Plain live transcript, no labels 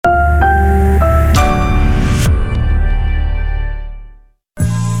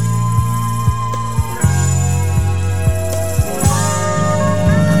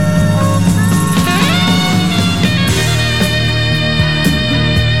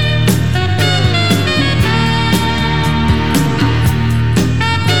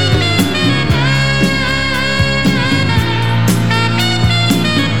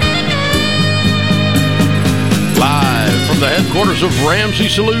owners of Ramsey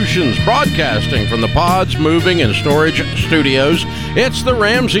Solutions, broadcasting from the Pods Moving and Storage Studios. It's The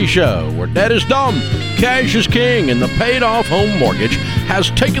Ramsey Show, where debt is dumb, cash is king, and the paid-off home mortgage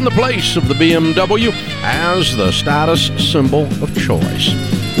has taken the place of the BMW as the status symbol of choice.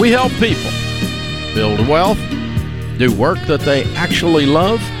 We help people build wealth, do work that they actually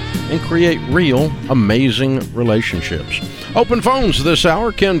love, and create real, amazing relationships. Open phones this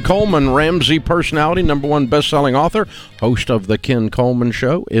hour. Ken Coleman, Ramsey personality, #1 best-selling author, host of The Ken Coleman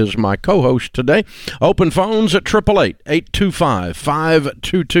Show, is my co-host today. Open phones at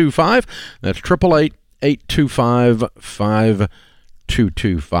 888-825-5225. That's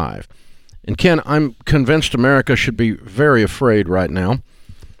 888-825-5225. And Ken, I'm convinced America should be very afraid right now.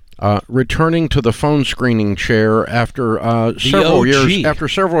 Returning to the phone screening chair after several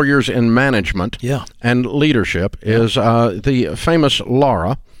years in management and leadership is the famous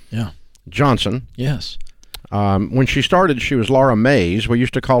Laura Johnson. Yes. When she started, she was Laura Mays. We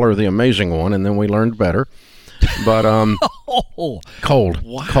used to call her the Amazing One, and then we learned better. But cold.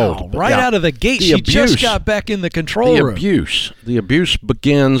 Wow. Cold. Right out of the gate, she just got back in the control room. The abuse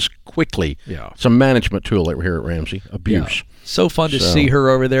begins quickly. Yeah. It's a management tool here at Ramsey. Abuse. Yeah. So fun to see her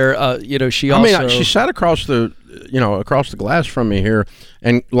over there. She also... she sat across the glass from me here,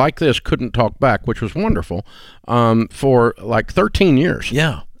 and like this, couldn't talk back, which was wonderful, for like 13 years.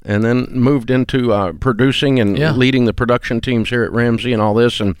 Yeah. And then moved into producing and leading the production teams here at Ramsey and all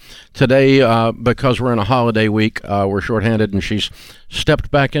this. And today, because we're in a holiday week, we're shorthanded, and she's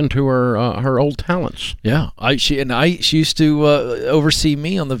stepped back into her old talents. Yeah, she used to oversee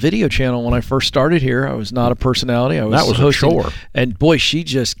me on the video channel when I first started here. I was not a personality. I was hosting, a chore. And boy, she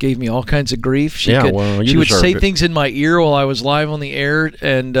just gave me all kinds of grief. She would say things in my ear while I was live on the air,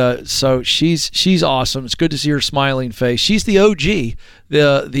 and so she's awesome. It's good to see her smiling face. She's the OG.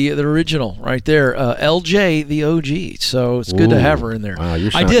 The original right there, LJ, the OG. So it's good to have her in there. Wow,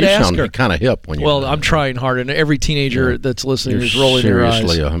 you sound kind of hip when you. Well, I'm trying hard, and every teenager that's listening is rolling their eyes.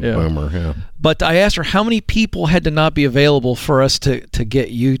 Seriously, a boomer. Yeah. But I asked her how many people had to not be available for us to get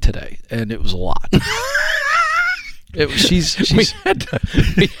you today, and it was a lot. We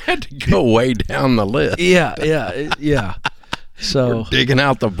had to go way down the list. Yeah. So we're digging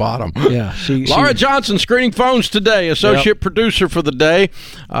out the bottom. Yeah, Laura Johnson screening phones today, associate producer for the day.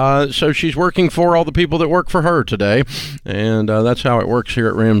 So she's working for all the people that work for her today, and that's how it works here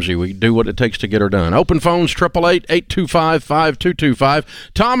at Ramsey. We do what it takes to get her done. Open phones 888-825-5225.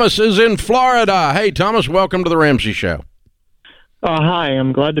 Thomas is in Florida. Hey, Thomas, welcome to the Ramsey Show. Hi,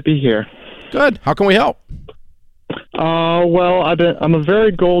 I'm glad to be here. Good. How can we help? Well, I'm a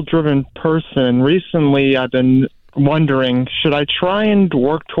very goal-driven person. Recently, I've been wondering, should I try and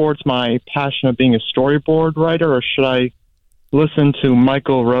work towards my passion of being a storyboard writer, or should I listen to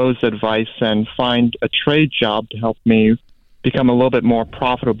Michael Rowe's advice and find a trade job to help me become a little bit more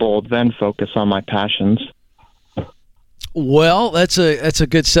profitable, then focus on my passions? Well, that's a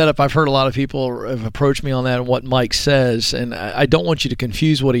good setup. I've heard a lot of people have approached me on that and what Mike says, and I don't want you to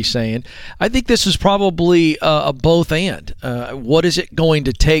confuse what he's saying. I think this is probably a both and. What is it going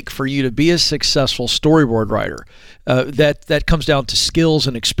to take for you to be a successful storyboard writer? That comes down to skills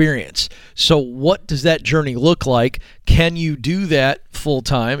and experience. So what does that journey look like? Can you do that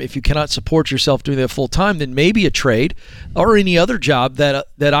full-time? If you cannot support yourself doing that full-time, then maybe a trade or any other job that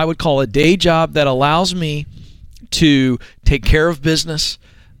I would call a day job that allows me to take care of business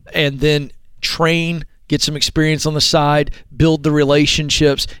and then train, get some experience on the side, build the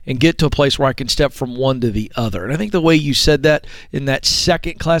relationships, and get to a place where I can step from one to the other. And I think the way you said that in that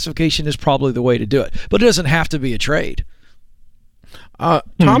second classification is probably the way to do it. But it doesn't have to be a trade.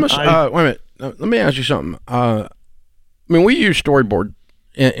 Thomas, wait a minute. Let me ask you something. We use storyboard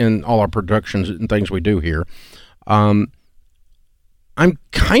in all our productions and things we do here. I'm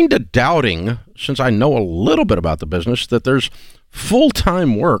kind of doubting, since I know a little bit about the business, that there's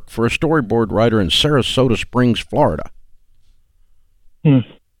full-time work for a storyboard writer in Sarasota Springs, Florida. Well,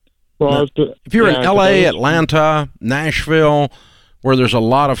 now, if you're in L.A., Atlanta, Nashville, where there's a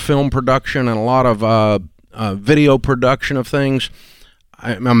lot of film production and a lot of video production of things,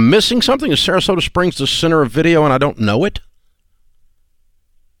 I'm missing something. Is Sarasota Springs the center of video and I don't know it?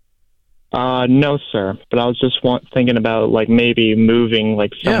 No, sir. But I was just thinking about maybe moving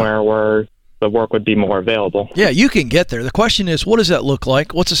somewhere where the work would be more available. Yeah, you can get there. The question is, what does that look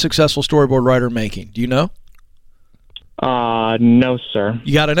like? What's a successful storyboard writer making? Do you know? No, sir.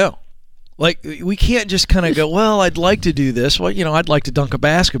 You got to know. We can't just kind of go, well, I'd like to do this. Well, I'd like to dunk a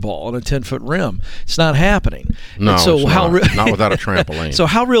basketball on a 10-foot rim. It's not happening. No, not without a trampoline. So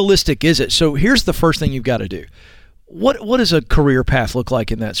how realistic is it? So here's the first thing you've got to do. what does a career path look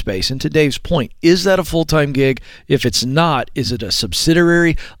like in that space? And to Dave's point, is that a full-time gig? If it's not, is it a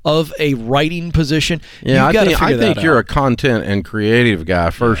subsidiary of a writing position? Yeah, I think you're a content and creative guy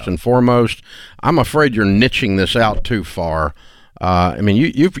first and foremost. I'm afraid you're niching this out too far. I mean,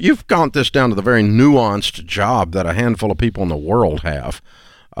 you've gone this down to the very nuanced job that a handful of people in the world have.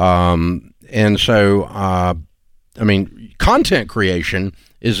 And so, I mean, content creation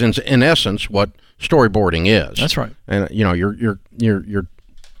is in essence what storyboarding is. That's right. And you're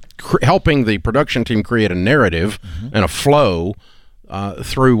helping the production team create a narrative and a flow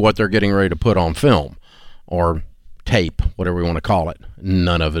through what they're getting ready to put on film or tape, whatever we want to call it.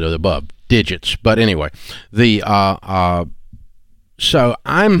 None of it above digits. But anyway, if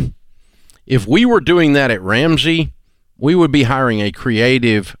we were doing that at Ramsey, we would be hiring a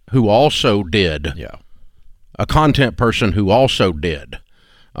creative who also did, a content person who also did.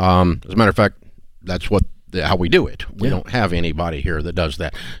 As a matter of fact, that's how we do it. We don't have anybody here that does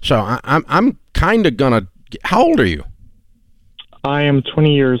that. So I'm kind of gonna. How old are you? I am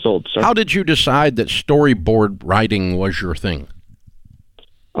 20 years old, sir. How did you decide that storyboard writing was your thing?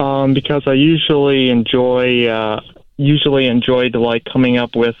 Because I usually enjoyed like coming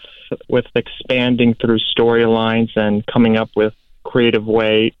up with expanding through storylines and coming up with creative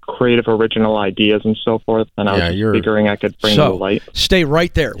original ideas and so forth, and I was figuring I could bring to light. Stay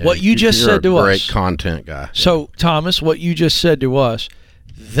right there. What you just said to us. You're a great content guy. So, Thomas, what you just said to us,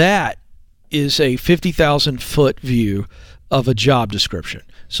 that is a 50,000-foot view of a job description.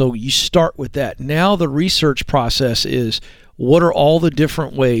 So you start with that. Now the research process is, what are all the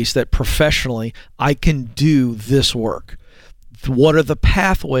different ways that professionally I can do this work? What are the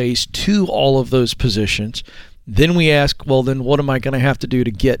pathways to all of those positions? Then we ask, well, then what am I going to have to do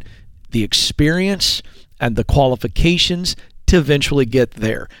to get the experience and the qualifications to eventually get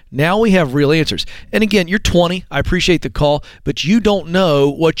there? Now we have real answers. And again, you're 20. I appreciate the call, but you don't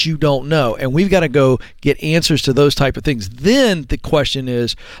know what you don't know. And we've got to go get answers to those type of things. Then the question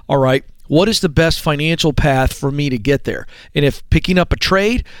is, all right, what is the best financial path for me to get there? And if picking up a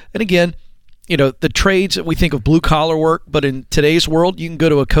trade, and again, the trades, we think of blue-collar work, but in today's world, you can go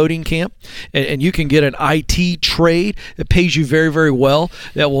to a coding camp and you can get an IT trade that pays you very, very well,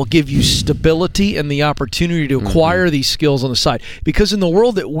 that will give you stability and the opportunity to acquire these skills on the side. Because in the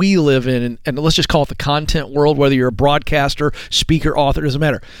world that we live in, and let's just call it the content world, whether you're a broadcaster, speaker, author, doesn't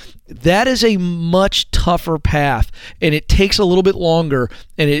matter. That is a much tougher path, and it takes a little bit longer,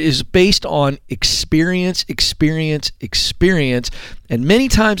 and it is based on experience, and many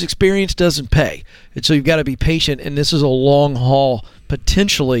times experience doesn't pay. And so you've got to be patient, and this is a long haul,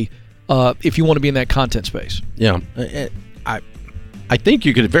 potentially, if you want to be in that content space. Yeah. I think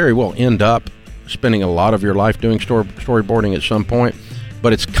you could very well end up spending a lot of your life doing storyboarding at some point,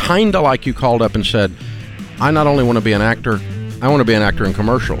 but it's kind of like you called up and said, I not only want to be an actor, I want to be an actor in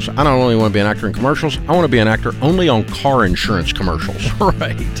commercials. I not only want to be an actor in commercials, I want to be an actor only on car insurance commercials.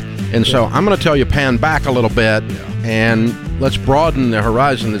 Right. And so I'm going to tell you, pan back a little bit, and let's broaden the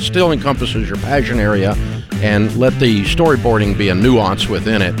horizon that still encompasses your passion area, and let the storyboarding be a nuance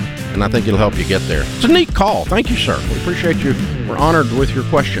within it, and I think it'll help you get there. It's a neat call. Thank you, sir. We appreciate you. We're honored with your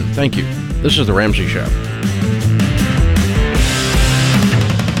question. Thank you. This is The Ramsey Show.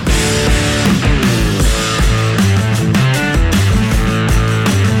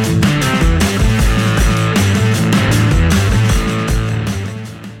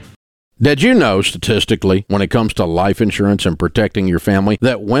 Did you know, statistically, when it comes to life insurance and protecting your family,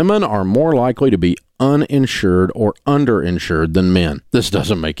 that women are more likely to be uninsured or underinsured than men? This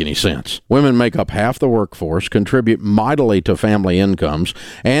doesn't make any sense. Women make up half the workforce, contribute mightily to family incomes,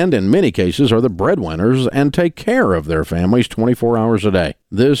 and in many cases are the breadwinners and take care of their families 24 hours a day.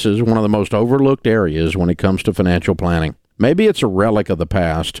 This is one of the most overlooked areas when it comes to financial planning. Maybe it's a relic of the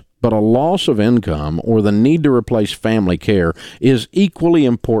past, but a loss of income or the need to replace family care is equally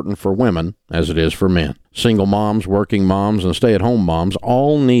important for women as it is for men. Single moms, working moms, and stay-at-home moms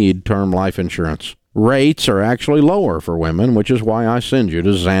all need term life insurance. Rates are actually lower for women, which is why I send you to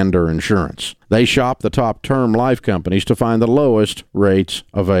Zander Insurance. They shop the top term life companies to find the lowest rates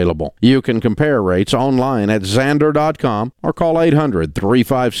available. You can compare rates online at Zander.com or call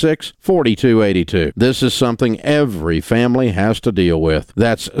 800-356-4282. This is something every family has to deal with.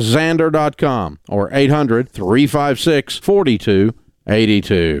 That's Zander.com or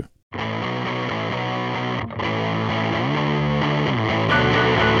 800-356-4282.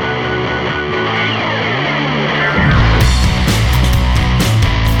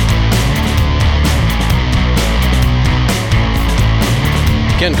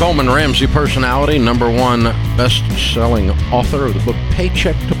 Ken Coleman, Ramsey personality, #1 best-selling author of the book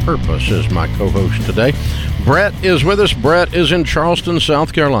Paycheck to Purpose, is my co-host today. Brett is with us. Brett is in Charleston,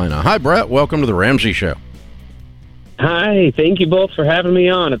 South Carolina. Hi, Brett. Welcome to the Ramsey Show. Hi. Thank you both for having me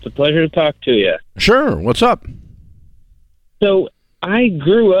on. It's a pleasure to talk to you. Sure. What's up? So I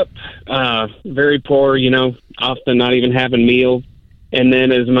grew up very poor, often not even having meals. And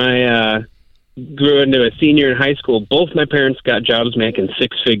then as my grew into a senior in high school, both my parents got jobs making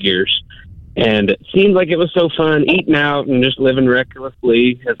six figures. And it seemed like it was so fun eating out and just living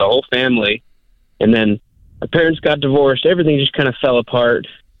recklessly as a whole family. And then my parents got divorced. Everything just kind of fell apart.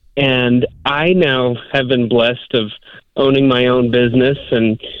 And I now have been blessed of owning my own business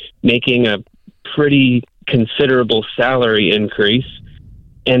and making a pretty considerable salary increase.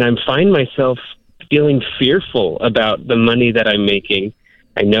 And I find myself feeling fearful about the money that I'm making.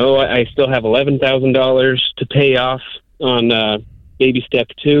 I know I still have $11,000 to pay off on baby step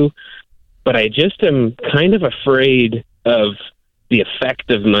 2, but I just am kind of afraid of the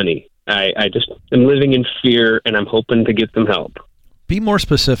effect of money. I just am living in fear, and I'm hoping to get some help. Be more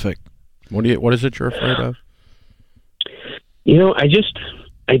specific. What is it you're afraid of?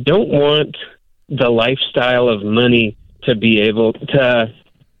 I don't want the lifestyle of money to be able to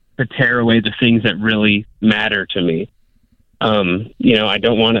tear away the things that really matter to me. I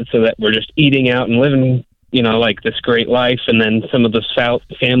don't want it so that we're just eating out and living, like this great life, and then some of the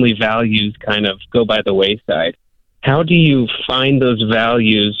family values kind of go by the wayside. How do you find those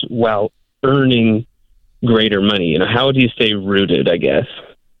values while earning greater money? How do you stay rooted, I guess?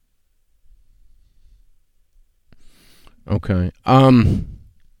 Okay.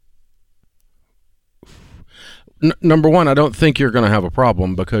 Number one, I don't think you're going to have a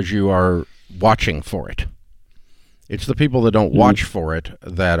problem because you are watching for it. It's the people that don't watch for it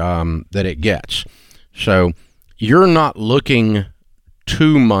that it gets. So you're not looking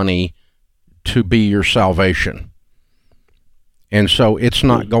to money to be your salvation. And so it's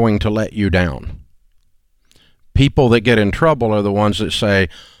not going to let you down. People that get in trouble are the ones that say,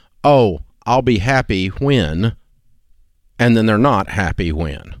 oh, I'll be happy when, and then they're not happy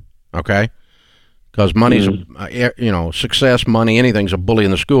when, okay? Because money's, success, money, anything's a bully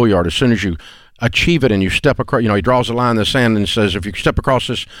in the schoolyard. As soon as you achieve it and you step across, he draws a line in the sand and says, if you step across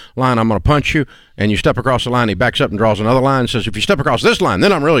this line, I'm going to punch you. And you step across the line, he backs up and draws another line and says, if you step across this line,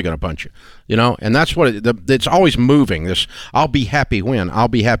 then I'm really going to punch you. And that's what it's always moving. This, I'll be happy when, I'll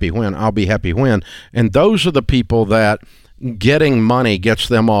be happy when, I'll be happy when. And those are the people that getting money gets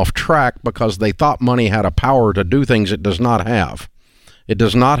them off track because they thought money had a power to do things it does not have. It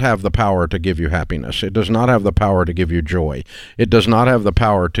does not have the power to give you happiness. It does not have the power to give you joy. It does not have the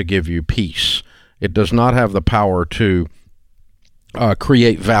power to give you peace. It does not have the power to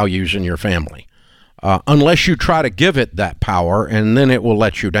create values in your family unless you try to give it that power, and then it will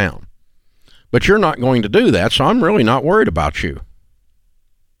let you down. But you're not going to do that, so I'm really not worried about you.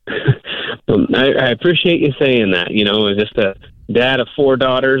 I appreciate you saying that. As just a dad of 4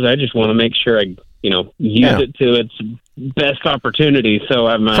 daughters, I just want to make sure I use it to its best opportunity. So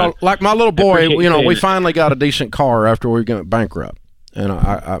I'm so like my little boy. We finally got a decent car after we went bankrupt, and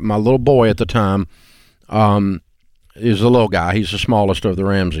my little boy at the time is a little guy. He's the smallest of the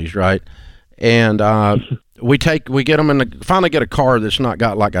Ramseys, right? And we get him finally get a car that's not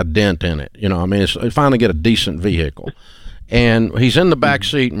got like a dent in it. Finally get a decent vehicle. And he's in the back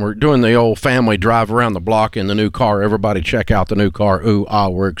seat, and we're doing the old family drive around the block in the new car. Everybody check out the new car. Ooh,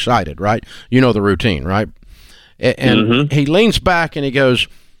 we're excited, right? You know the routine, right? And he leans back and he goes,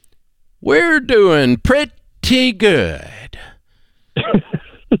 we're doing pretty good.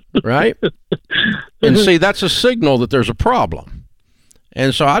 Right? And see, that's a signal that there's a problem.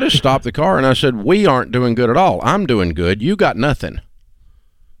 And so I just stopped the car and I said, we aren't doing good at all. I'm doing good. You got nothing.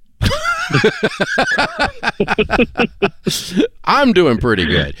 I'm doing pretty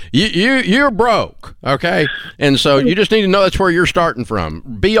good. You're broke, okay? And so you just need to know that's where you're starting from.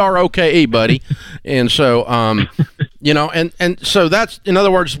 BROKE, buddy. And so, and so that's, in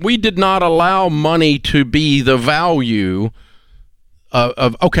other words, we did not allow money to be the value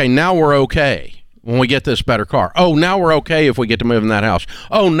of okay, now we're okay when we get this better car. Oh, now we're okay if we get to move in that house.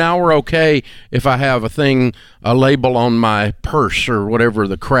 Oh, now we're okay if I have a label on my purse or whatever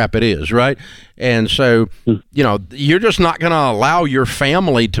the crap it is, right? And so, you're just not going to allow your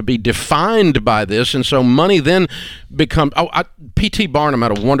family to be defined by this. And so money then becomes, P.T. Barnum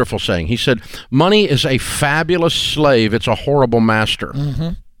had a wonderful saying. He said, money is a fabulous slave. It's a horrible master. Mm-hmm.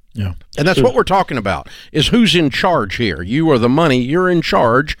 Yeah. And that's what we're talking about, is who's in charge here. You are the money. You're in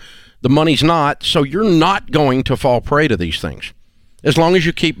charge. The money's not, so you're not going to fall prey to these things. As long as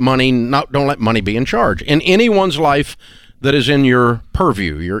you keep money, don't let money be in charge. In anyone's life that is in your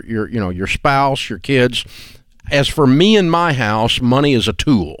purview, your spouse, your kids. As for me and my house, money is a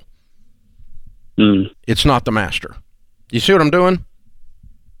tool. It's not the master. You see what I'm doing?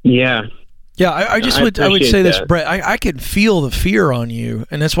 Yeah. Yeah, I would say this, Brett. I can feel the fear on you,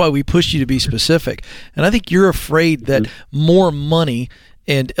 and that's why we push you to be specific. And I think you're afraid that more money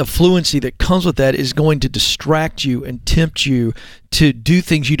and affluency that comes with that is going to distract you and tempt you to do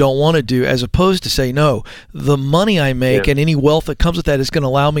things you don't want to do, as opposed to say, no, the money I make and any wealth that comes with that is going to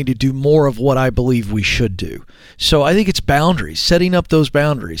allow me to do more of what I believe we should do. So I think it's boundaries, setting up those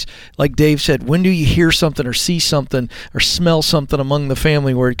boundaries. Like Dave said, when do you hear something or see something or smell something among the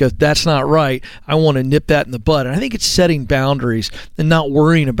family where it goes, that's not right, I want to nip that in the bud. And I think it's setting boundaries and not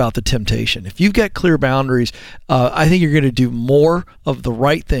worrying about the temptation. If you've got clear boundaries, I think you're going to do more of the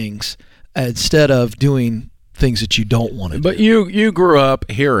right things instead of doing things that you don't want to do. But you grew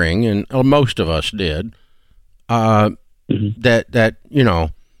up hearing, and most of us did, that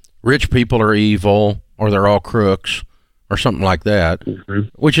rich people are evil, or they're all crooks, or something like that,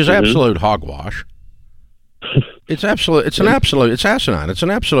 which is absolute hogwash. It's asinine. It's an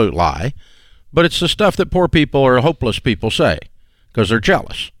absolute lie. But it's the stuff that poor people or hopeless people say because they're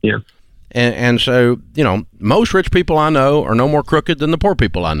jealous. Yeah. And so, most rich people I know are no more crooked than the poor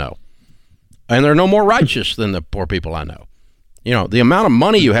people I know. And they're no more righteous than the poor people I know. The amount of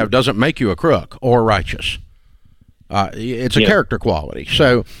money you have doesn't make you a crook or righteous. It's a character quality.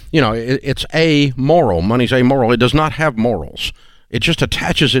 So, it's amoral. Money's amoral. It does not have morals. It just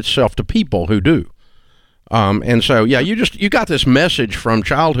attaches itself to people who do. And so, you got this message from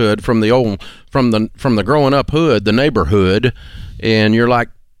childhood, from the growing up hood, the neighborhood, and you're like,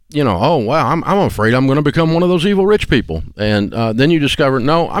 oh wow, I'm afraid I'm going to become one of those evil rich people. And then you discover,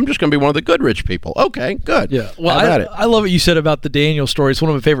 no, I'm just going to be one of the good rich people. Okay, good. Yeah. Well, I love what you said about the Daniel story. It's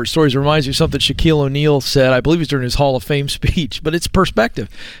one of my favorite stories. It reminds me of something Shaquille O'Neal said. I believe it was during his Hall of Fame speech, but it's perspective.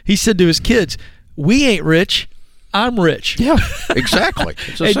 He said to his kids, "We ain't rich. I'm rich." Yeah, exactly.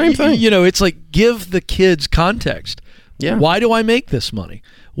 It's the same thing. It's like, give the kids context. Yeah. Why do I make this money?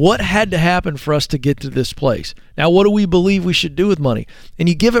 What had to happen for us to get to this place? Now, what do we believe we should do with money? And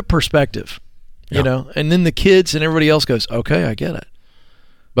you give it perspective, and then the kids and everybody else goes, okay, I get it.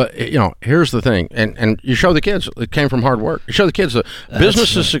 But, here's the thing. And you show the kids it came from hard work. You show the kids that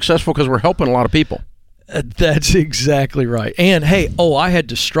business is successful because we're helping a lot of people. That's exactly right. And, hey, I had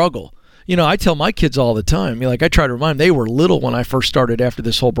to struggle. I tell my kids all the time, I try to remind them, they were little when I first started after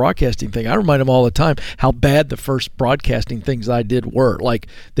this whole broadcasting thing. I remind them all the time how bad the first broadcasting things I did were. Like,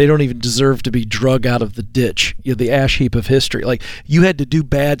 they don't even deserve to be drug out of the ditch, the ash heap of history. Like, you had to do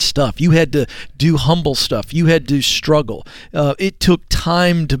bad stuff. You had to do humble stuff. You had to struggle. It took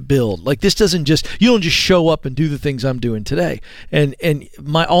time to build. Like, this doesn't you don't just show up and do the things I'm doing today. And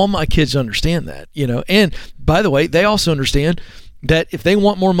all my kids understand that, And, by the way, they also understand that if they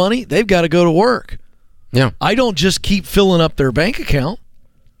want more money, they've got to go to work. Yeah. I don't just keep filling up their bank account.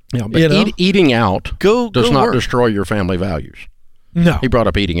 Yeah, but eating out does not work. destroy your family values. No. He brought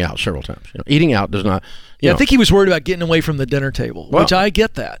up eating out several times. Eating out does not. I think he was worried about getting away from the dinner table, which I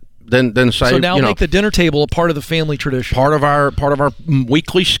get that. Then say, so now make the dinner table a part of the family tradition. Part of our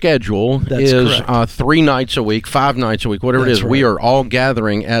weekly schedule is 3 nights a week, 5 nights a week, whatever it is. Right. We are all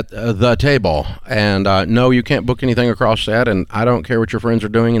gathering at the table, and no, you can't book anything across that. And I don't care what your friends are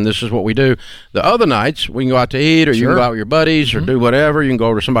doing, and this is what we do. The other nights we can go out to eat, or you can go out with your buddies, or do whatever. You can go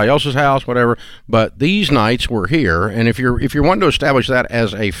over to somebody else's house, whatever. But these nights we're here, and if you're wanting to establish that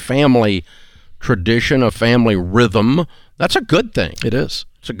as a family tradition, a family rhythm, that's a good thing. It is.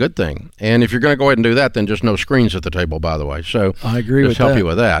 It's a good thing. And if you're going to go ahead and do that, then just no screens at the table, by the way. So I agree with that. help you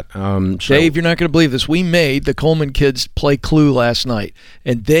with that. Dave, you're not going to believe this. We made the Coleman kids play Clue last night,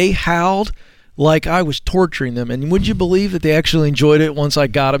 and they howled like I was torturing them. And would you believe that they actually enjoyed it once I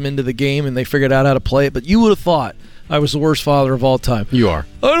got them into the game and they figured out how to play it? But you would have thought I was the worst father of all time. You are.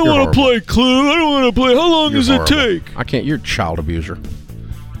 I don't want to play Clue. I don't want to play. How long does it take? I can't. You're a child abuser.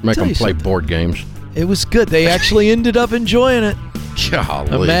 Make them play board games. It was good. They actually ended up enjoying it.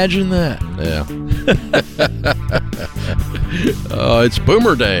 Golly. Imagine that. Yeah. It's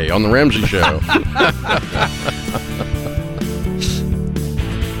Boomer Day on the Ramsey Show.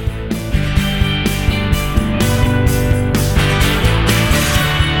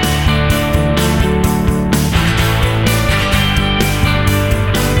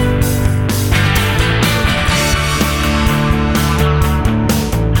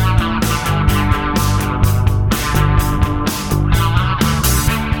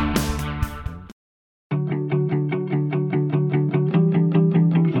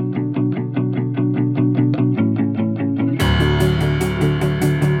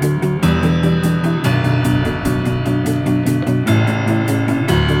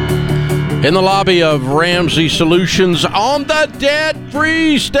 In the lobby of Ramsey Solutions on the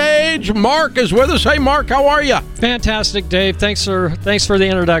debt-free stage, Mark is with us. Hey, Mark, how are you? Fantastic, Dave. Thanks for the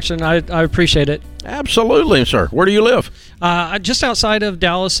introduction. I appreciate it. Absolutely, sir. Where do you live? Just outside of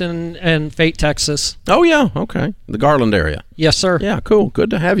Dallas and Fate, Texas. Oh, yeah. Okay. The Garland area. Yes, sir. Yeah, cool. Good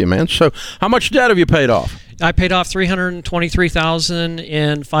to have you, man. So how much debt have you paid off? I paid off $323,000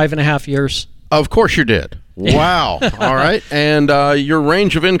 in 5.5 years. Of course you did. Wow. All right. And your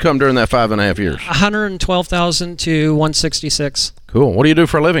range of income during that 5.5 years? $112,000 to $166,000. Cool. What do you do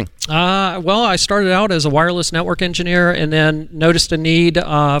for a living? Well, I started out as a wireless network engineer and then noticed a need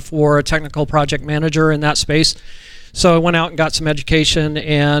for a technical project manager in that space. So I went out and got some education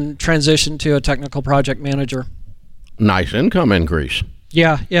and transitioned to a technical project manager. Nice income increase.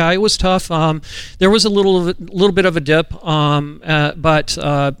 Yeah, it was tough. There was a little bit of a dip, but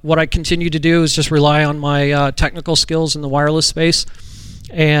what I continued to do is just rely on my technical skills in the wireless space,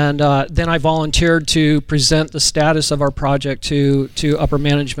 and then I volunteered to present the status of our project to upper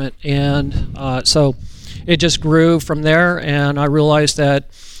management, and so it just grew from there. And I realized that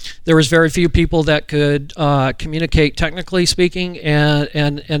there was very few people that could communicate technically speaking,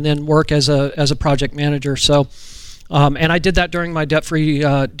 and then work as a project manager. So. And I did that during my debt-free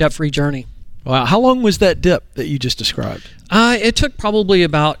journey. Wow. How long was that dip that you just described? It took probably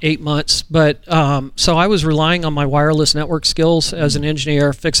about 8 months, but so I was relying on my wireless network skills as an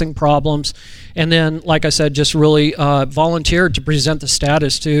engineer, fixing problems, and then, like I said, just really volunteered to present the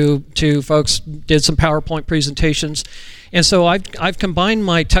status to folks, did some PowerPoint presentations. And so I've combined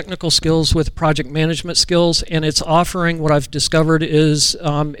my technical skills with project management skills, and it's offering what I've discovered is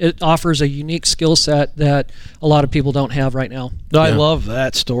it offers a unique skill set that a lot of people don't have right now. I love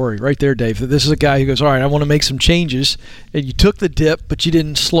that story right there, Dave. This is a guy who goes, all right, I want to make some changes, and you took the dip, but you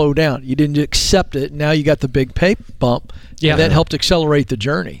didn't slow down. You didn't accept it. Now you got the big pay bump. Yeah. That helped accelerate the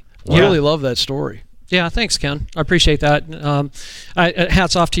journey. Wow. Really love that story. Yeah, thanks, Ken. I appreciate that.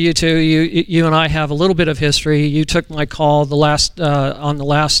 Hats off to you too. You and I have a little bit of history. You took my call on the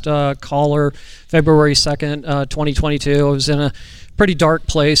last caller, February 2nd, 2022. I was in a pretty dark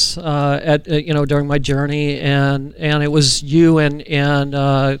place during my journey, and it was you and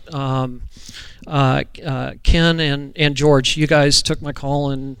Ken and George. You guys took my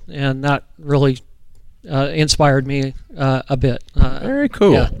call, and that really inspired me a bit. Very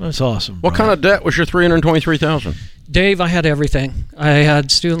cool. Yeah. That's awesome. What kind of debt was your $323,000? Dave, I had everything. I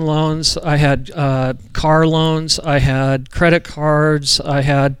had student loans, I had car loans, I had credit cards, I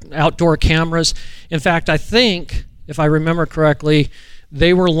had outdoor cameras. In fact, I think, if I remember correctly,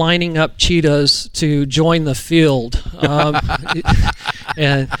 they were lining up cheetahs to join the field.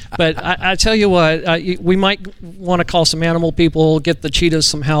 But I tell you what, we might want to call some animal people, get the cheetahs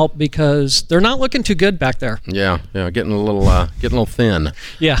some help, because they're not looking too good back there. Yeah, getting a little thin.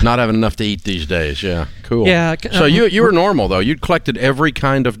 Yeah, not having enough to eat these days. Yeah, cool. Yeah. So you were normal though. You'd collected every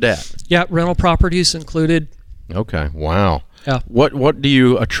kind of debt. Yeah, rental properties included. Okay. Wow. Yeah. What do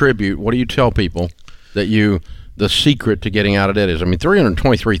you attribute? What do you tell people that the secret to getting out of debt is? I mean,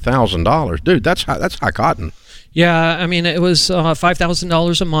 $323,000, dude. That's high cotton. Yeah, I mean, it was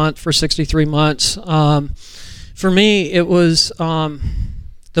 $5,000 a month for 63 months. For me, it was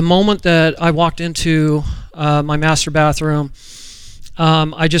the moment that I walked into my master bathroom.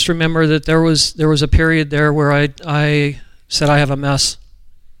 I just remember that there was a period there where I said, I have a mess.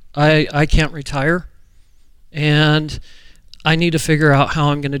 I can't retire, and I need to figure out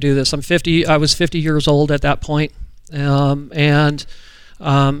how I'm going to do this. I'm 50. I was 50 years old at that point, so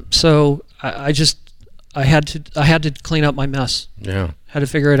I had to clean up my mess. Yeah, had to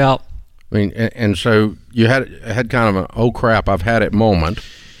figure it out. I mean, and so you had kind of an oh crap, I've had it moment.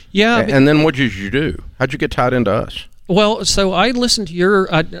 Yeah. And then what did you do? How'd you get tied into us? Well, so I listened to your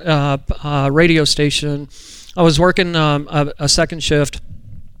radio station. I was working a second shift.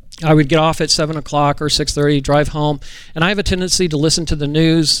 I would get off at 7 o'clock or 6:30, drive home, and I have a tendency to listen to the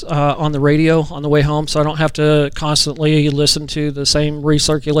news on the radio on the way home, so I don't have to constantly listen to the same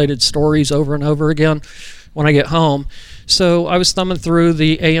recirculated stories over and over again when I get home. So I was thumbing through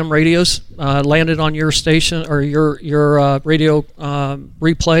the AM radios, landed on your station or your radio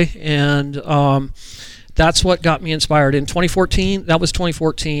replay, and that's what got me inspired. In 2014, that was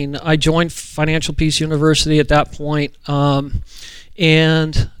 2014, I joined Financial Peace University at that point,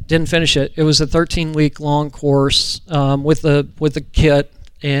 and didn't finish it. It was a 13-week long course with the kit,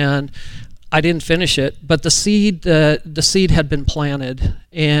 and I didn't finish it. But the seed had been planted,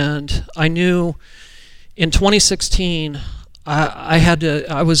 and I knew in 2016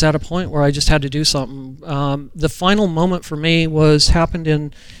 I was at a point where I just had to do something. The final moment for me happened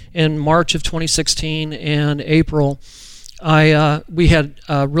in March of 2016 and April. we had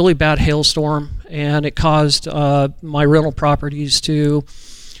a really bad hailstorm, and it caused my rental properties to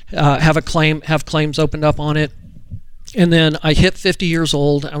have claims opened up on it. And then I hit 50 years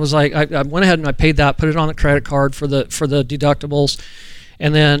old. I was like, I went ahead and I paid that, put it on the credit card for the deductibles,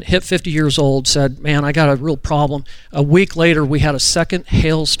 and then hit 50 years old, said, man, I got a real problem. A week later, we had a second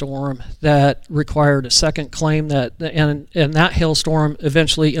hailstorm that required a second claim, and that hailstorm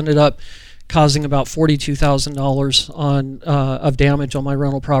eventually ended up causing about $42,000 of damage on my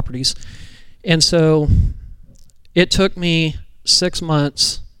rental properties. And so it took me 7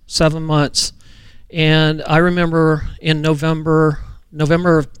 months, and I remember in November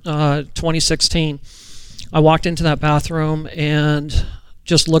of 2016, I walked into that bathroom and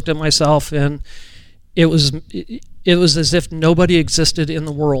just looked at myself, and it was as if nobody existed in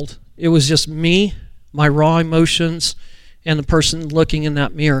the world. It was just me, my raw emotions, and the person looking in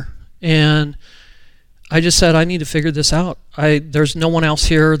that mirror. And I just said, I need to figure this out. There's no one else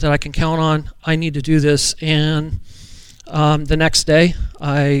here that I can count on. I need to do this. And the next day,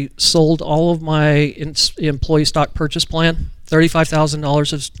 I sold all of my employee stock purchase plan,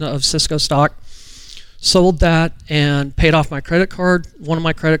 $35,000 of Cisco stock. Sold that and paid off my credit card, one of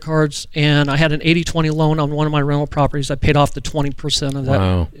my credit cards, and I had an 80-20 loan on one of my rental properties. I paid off the 20% of that.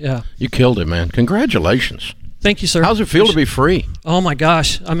 Wow. Yeah. You killed it, man. Congratulations. Thank you, sir. How's it feel to be free? Oh, my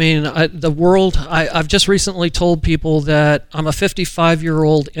gosh. I mean, I've just recently told people that I'm a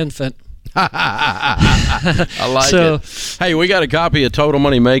 55-year-old infant. I like it. Hey, we got a copy of Total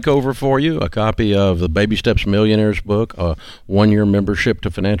Money Makeover for you, a copy of the Baby Steps Millionaires book, a 1-year membership to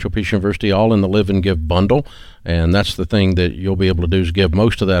Financial Peace University, all in the Live and Give bundle. And that's the thing that you'll be able to do is give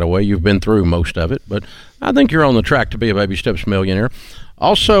most of that away. You've been through most of it, but I think you're on the track to be a Baby Steps millionaire.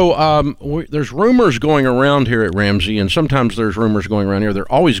 Also, there's rumors going around here at Ramsey, and sometimes there's rumors going around here.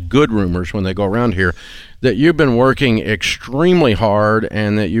 They're always good rumors when they go around here, that you've been working extremely hard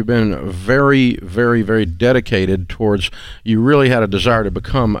and that you've been very, very, very dedicated towards, you really had a desire to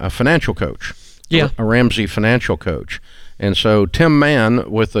become a financial coach, yeah, a Ramsey financial coach. And so Tim Mann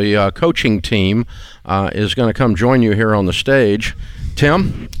with the coaching team is going to come join you here on the stage.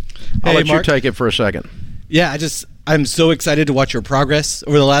 Tim, I'll let Mark, you take it for a second. Yeah, I'm so excited to watch your progress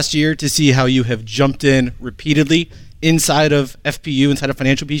over the last year, to see how you have jumped in repeatedly inside of FPU, inside of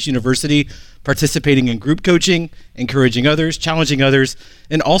Financial Peace University, participating in group coaching, encouraging others, challenging others,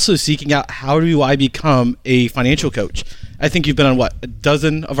 and also seeking out, how do I become a financial coach? I think you've been on, a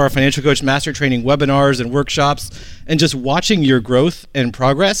dozen of our Financial Coach Master Training webinars and workshops, and just watching your growth and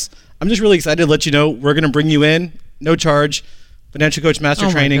progress. I'm just really excited to let you know we're going to bring you in, no charge, Financial Coach Master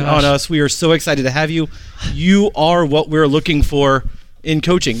Training on us. We are so excited to have you. You are what we're looking for in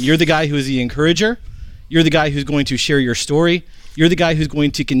coaching. You're the guy who is the encourager. You're the guy who's going to share your story. You're the guy who's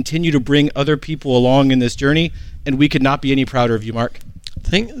going to continue to bring other people along in this journey, and we could not be any prouder of you, Mark.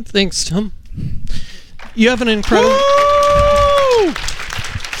 Thanks, Tim. You have an incredible... Woo!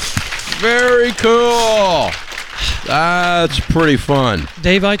 Very cool. That's pretty fun.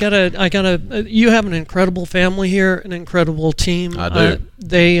 Dave, I gotta. You have an incredible family here, an incredible team. I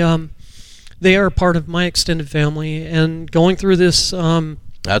do. They are part of my extended family, and going through this.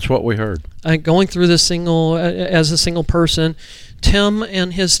 That's what we heard. Going through this as a single person, Tim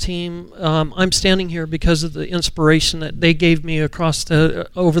and his team. I'm standing here because of the inspiration that they gave me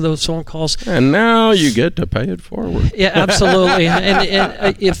over those phone calls. And now you get to pay it forward. Yeah, absolutely.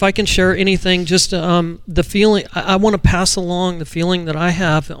 and if I can share anything, just the feeling, I want to pass along the feeling that I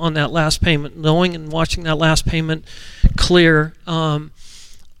have on that last payment, knowing and watching that last payment clear.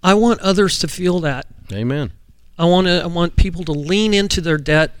 I want others to feel that. Amen. I want people to lean into their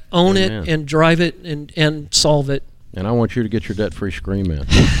debt, own Amen. it, and drive it and solve it. And I want you to get your debt-free scream in.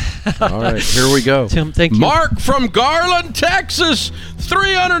 All right, here we go. Tim, thank you. Mark from Garland, Texas,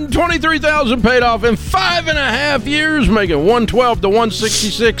 $323,000 paid off in 5.5 years, making 112 to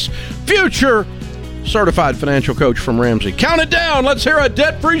 166. Future certified financial coach from Ramsey. Count it down. Let's hear a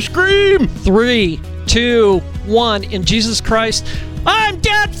debt-free scream. 3, 2, 1. In Jesus Christ, I'm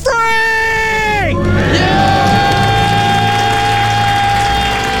debt-free! Yeah!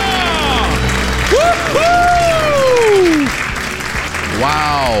 Woo-hoo!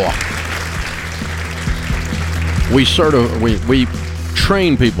 Wow. We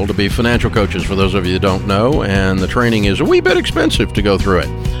train people to be financial coaches, for those of you that don't know, and the training is a wee bit expensive to go through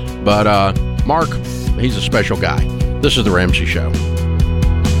it. But Mark, he's a special guy. This is The Ramsey Show.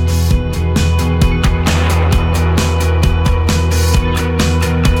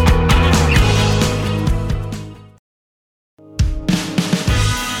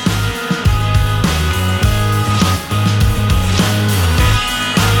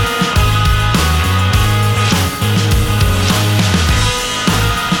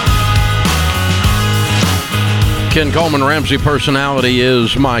 Ken Coleman, Ramsey Personality,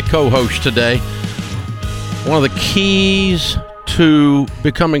 is my co-host today. One of the keys to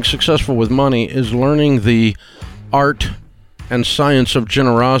becoming successful with money is learning the art and science of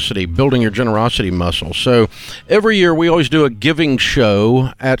generosity, building your generosity muscle. So every year we always do a giving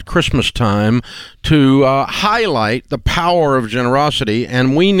show at Christmas time to highlight the power of generosity,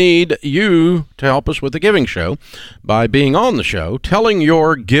 and we need you to help us with the giving show by being on the show, telling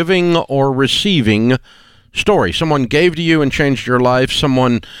your giving or receiving story. Someone gave to you and changed your life.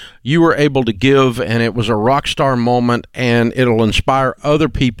 Someone you were able to give, and it was a rock star moment, and it'll inspire other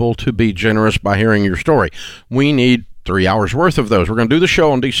people to be generous by hearing your story. We need 3 hours worth of those. We're going to do the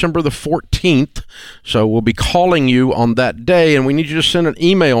show on December the 14th, so we'll be calling you on that day, and we need you to send an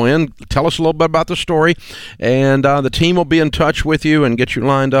email in. Tell us a little bit about the story, and the team will be in touch with you and get you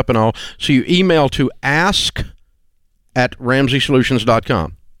lined up and all. So you email to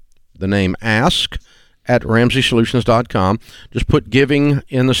ask@RamseySolutions.com. The name ask@RamseySolutions.com. Just put giving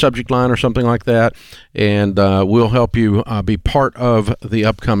in the subject line or something like that, and we'll help you be part of the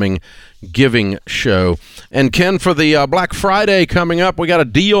upcoming giving show. And Ken, for the Black Friday coming up, we got a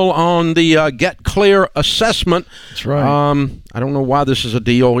deal on the Get Clear assessment. That's right. I don't know why this is a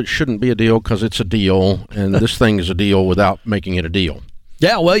deal. It shouldn't be a deal because it's a deal, and this thing is a deal without making it a deal.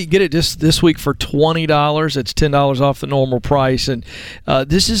 Yeah, well, you get it just this week for $20. It's $10 off the normal price. And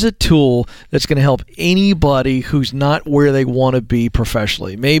this is a tool that's going to help anybody who's not where they want to be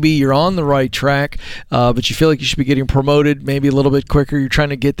professionally. Maybe you're on the right track, but you feel like you should be getting promoted maybe a little bit quicker. You're trying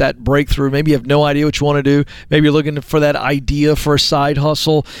to get that breakthrough. Maybe you have no idea what you want to do. Maybe you're looking for that idea for a side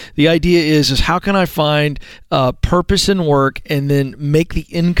hustle. The idea is how can I find purpose in work and then make the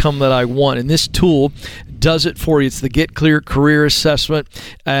income that I want? And this tool does it for you. It's the Get Clear Career Assessment,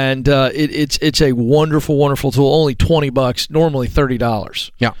 and it's a wonderful, wonderful tool. Only $20, normally $30.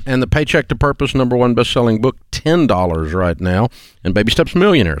 Yeah, and the Paycheck to Purpose #1 best-selling book, $10 right now. And Baby Steps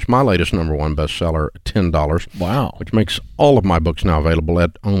Millionaires, my latest #1 bestseller, $10. Wow. Which makes all of my books now available at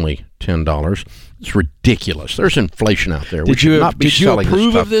only $10. It's ridiculous. There's inflation out there. Did you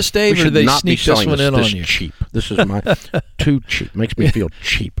approve of this, Dave, or did they sneak this one in on you? Cheap. This is too cheap. Makes me feel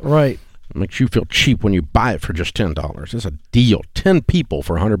cheap. Right. It makes you feel cheap when you buy it for just $10. It's a deal. 10 people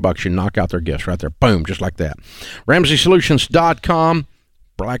for $100. You knock out their gifts right there. Boom, just like that. RamseySolutions.com.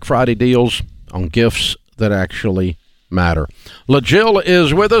 Black Friday deals on gifts that actually matter. LaJill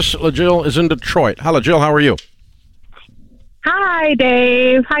is with us. LaJill is in Detroit. Hi, LaJill. How are you? Hi,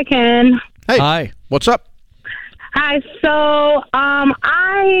 Dave. Hi, Ken. Hey. Hi. What's up? Hi. So,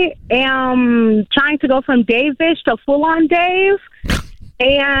 I am trying to go from Dave-ish to full-on Dave.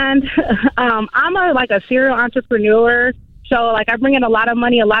 And I'm a serial entrepreneur, so I bring in a lot of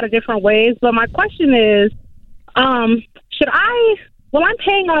money a lot of different ways. But my question is, when I'm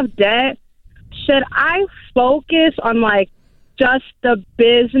paying off debt, should I focus on just the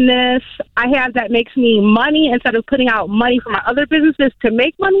business I have that makes me money instead of putting out money for my other businesses to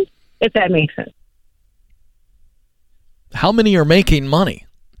make money? If that makes sense. How many are making money?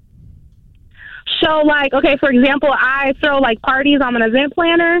 So, for example, I throw, parties. I'm an event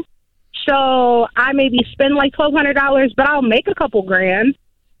planner. So I maybe spend, $1,200, but I'll make a couple grand.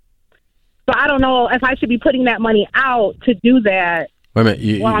 So I don't know if I should be putting that money out to do that. Wait a minute.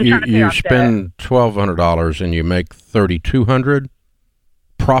 You spend $1,200 and you make $3,200?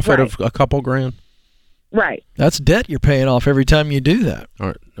 Profit of a couple grand? Right. That's debt you're paying off every time you do that. All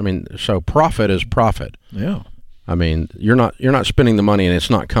right. I mean, so profit is profit. Yeah. I mean, you're not spending the money and it's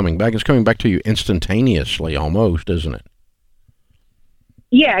not coming back. It's coming back to you instantaneously, almost, isn't it?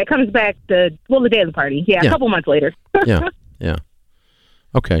 Yeah, it comes back the day of the party. Yeah, a couple months later. Yeah.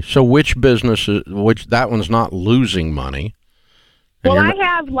 Okay, so which business that one's not losing money? Well, I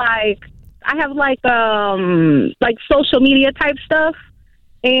have social media type stuff,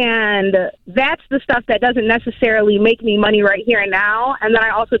 and that's the stuff that doesn't necessarily make me money right here and now. And then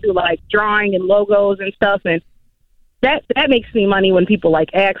I also do drawing and logos and stuff, and that makes me money when people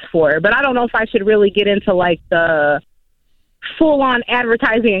ask for it. But I don't know if I should really get into the full-on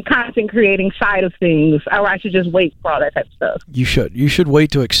advertising and content creating side of things, or I should just wait for all that type of stuff. You should wait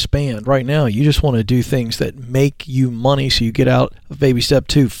to expand. Right now, you just want to do things that make you money so you get out of baby step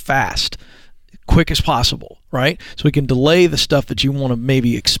 2 fast, quick as possible, right? So we can delay the stuff that you want to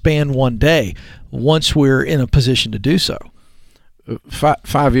maybe expand one day once we're in a position to do so.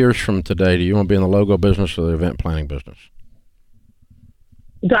 5 years from today, do you want to be in the logo business or the event planning business?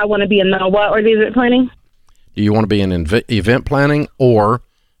 Do I want to be in the what or the event planning? Do you want to be in event planning or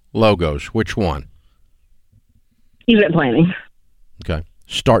logos? Which one? Event planning. Okay.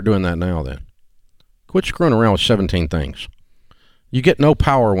 Start doing that now then. Quit screwing around with 17 things. You get no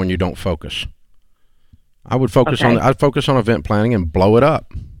power when you don't focus. I would focus Okay. I'd focus on event planning and blow it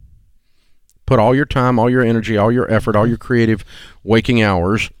up. Put all your time, all your energy, all your effort, all your creative waking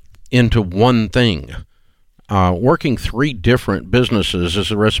hours into one thing. Working 3 different businesses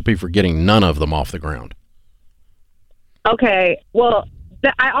is a recipe for getting none of them off the ground. Okay. Well,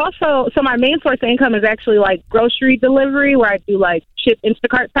 so my main source of income is actually like grocery delivery, where I do like ship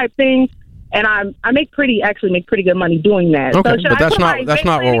Instacart type things, and I make pretty good money doing that. Okay, So should but I that's put not my that's event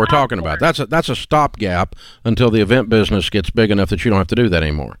not what planning we're off, talking or- about. That's a stopgap until the event business gets big enough that you don't have to do that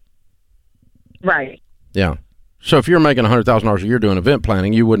anymore. Right. Yeah. So if you're making $100,000 a year doing event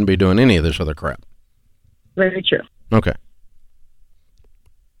planning, you wouldn't be doing any of this other crap. Very true. Okay.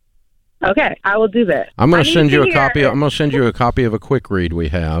 Okay, I will do that. I'm going to send you a hear- copy. I'm going to send you a copy of a quick read we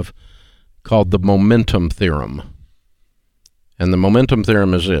have called the Momentum Theorem. And the Momentum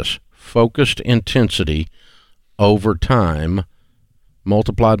Theorem is this: focused intensity over time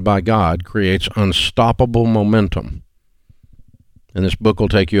multiplied by God creates unstoppable momentum. And this book will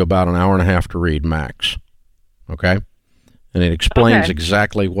take you about an hour and a half to read max. Okay? And it explains Okay.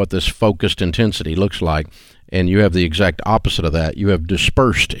 exactly what this focused intensity looks like. And you have the exact opposite of that. You have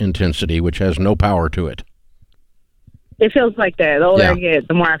dispersed intensity, which has no power to it. It feels like that. The older Yeah. I get,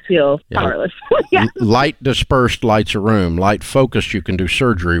 the more I feel powerless. Yeah. Light dispersed lights a room. Light focused you can do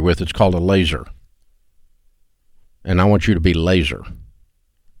surgery with. It's called a laser. And I want you to be laser.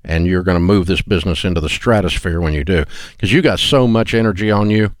 And you're going to move this business into the stratosphere when you do. Because you got so much energy on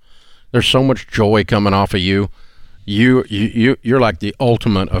you. There's so much joy coming off of you. You're like the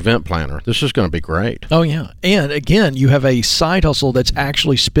ultimate event planner. This is going to be great. Oh, yeah. And again, you have a side hustle that's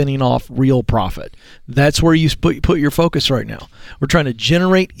actually spinning off real profit. That's where you put your focus right now. We're trying to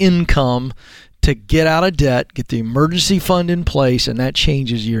generate income to get out of debt, get the emergency fund in place, and that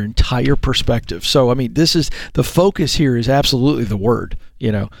changes your entire perspective. So, I mean, this is the focus here is absolutely the word.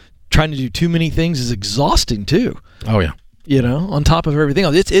 You know, trying to do too many things is exhausting too. Oh, yeah. You know, on top of everything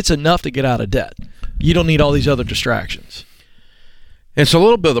else, it's enough to get out of debt. You don't need all these other distractions. It's a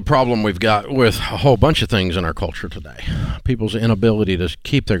little bit of the problem we've got with a whole bunch of things in our culture today. People's inability to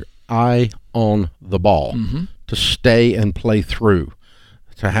keep their eye on the ball, to stay and play through,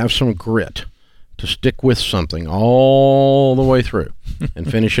 to have some grit, to stick with something all the way through and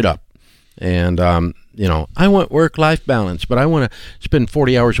finish it up. And, you know, I want work-life balance, but I want to spend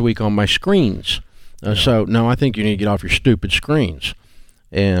 40 hours a week on my screens. So, no, I think you need to get off your stupid screens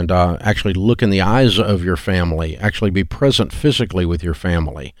and actually look in the eyes of your family, actually be present physically with your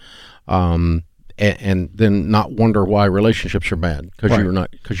family, and then not wonder why relationships are bad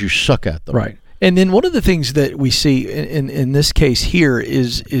because you suck at them. Right. And then one of the things that we see in this case here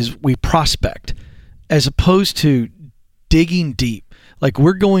is we prospect as opposed to digging deep. Like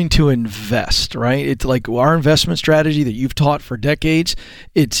we're going to invest, right? It's like our investment strategy that you've taught for decades.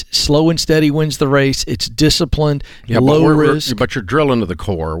 It's slow and steady wins the race. It's disciplined, low risk. But you're drilling to the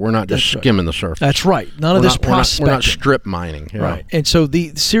core. We're not just skimming the surface. That's right. None of this prospecting. We're not strip mining. Right. And so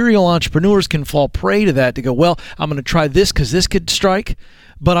the serial entrepreneurs can fall prey to that to go, well, I'm going to try this because this could strike,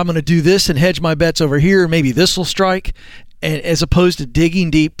 but I'm going to do this and hedge my bets over here. Maybe this will strike. And as opposed to digging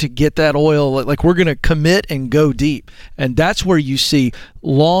deep to get that oil, like we're going to commit and go deep. And that's where you see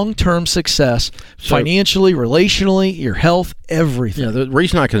long-term success financially, relationally, your health, everything. Yeah, the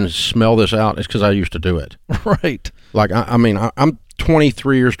reason I can smell this out is because I used to do it. Right. Like, I'm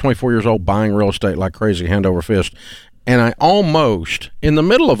 24 years old buying real estate like crazy, hand over fist. And I almost, in the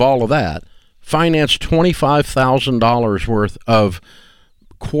middle of all of that, financed $25,000 worth of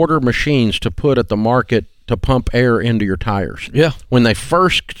quarter machines to put at the market to pump air into your tires. Yeah. When they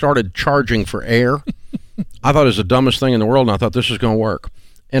first started charging for air, I thought it was the dumbest thing in the world, and I thought this is going to work.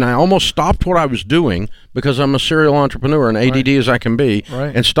 And I almost stopped what I was doing because I'm a serial entrepreneur and ADD as I can be,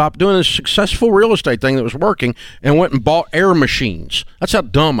 and stopped doing this successful real estate thing that was working and went and bought air machines. That's how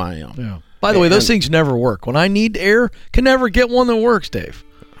dumb I am. Yeah. By the way, those things never work. When I need air, can never get one that works, Dave.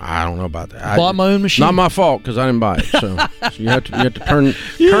 I don't know about that. Bought my own machine. Not my fault because I didn't buy it. So you have to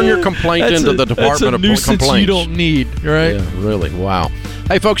turn your complaint into the Department of Complaints. You don't need, right? Yeah, really. Wow.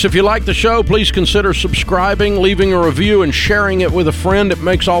 Hey, folks, if you like the show, please consider subscribing, leaving a review, and sharing it with a friend. It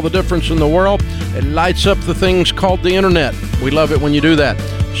makes all the difference in the world. It lights up the things called the internet. We love it when you do that.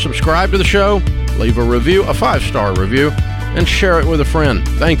 Subscribe to the show, leave a review, a 5-star review, and share it with a friend.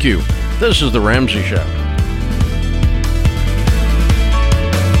 Thank you. This is The Ramsey Show.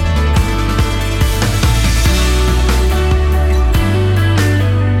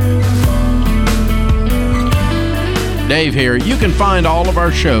 Dave here. You can find all of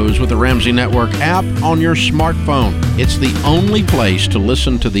our shows with the Ramsey Network app on your smartphone. It's the only place to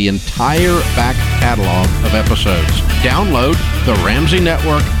listen to the entire back catalog of episodes. Download the Ramsey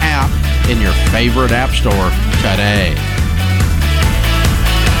Network app in your favorite app store today.